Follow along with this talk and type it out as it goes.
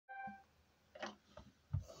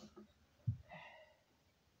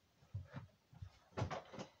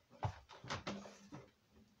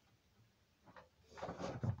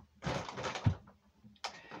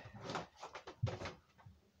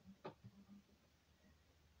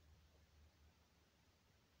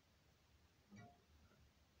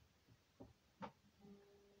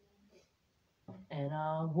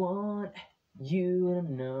I want you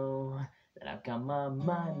to know that I've got my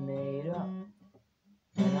mind made up.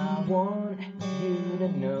 And I want you to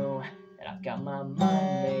know that I've got my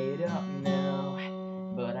mind made up now.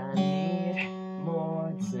 But I need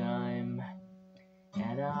more time.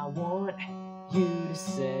 And I want you to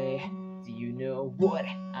say, do you know what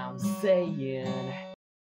I'm saying?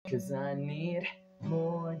 'Cause I need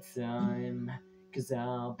more time. 'Cause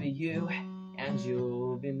I'll be you and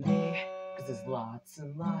you'll be me. 'Cause there's lots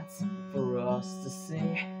and lots for us to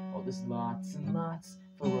see. Oh, there's lots and lots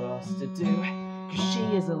for us to do. 'Cause she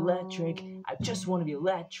is electric, I just wanna be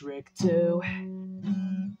electric too.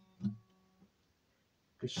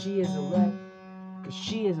 'Cause she is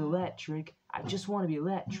electric, I just wanna be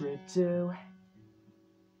electric too.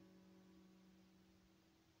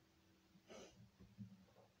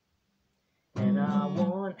 And I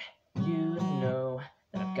want you to know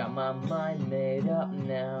that I've got my mind made up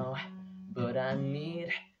now. But I need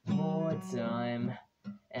more time.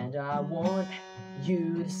 And I want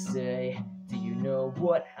you to say, do you know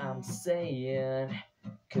what I'm saying?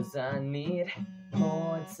 'Cause I need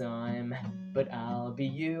more time. But I'll be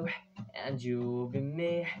you and you'll be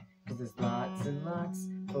me. 'Cause there's lots and lots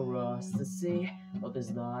for us to see. Oh,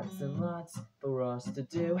 there's lots and lots for us to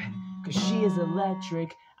do. 'Cause she is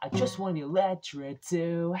electric, I just wanna be electric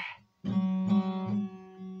too.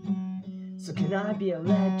 So can I be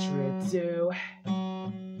electric too?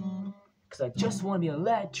 'Cause I just wanna be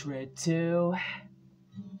electric too.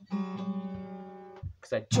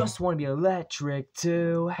 'Cause I just wanna be electric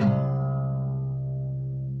too.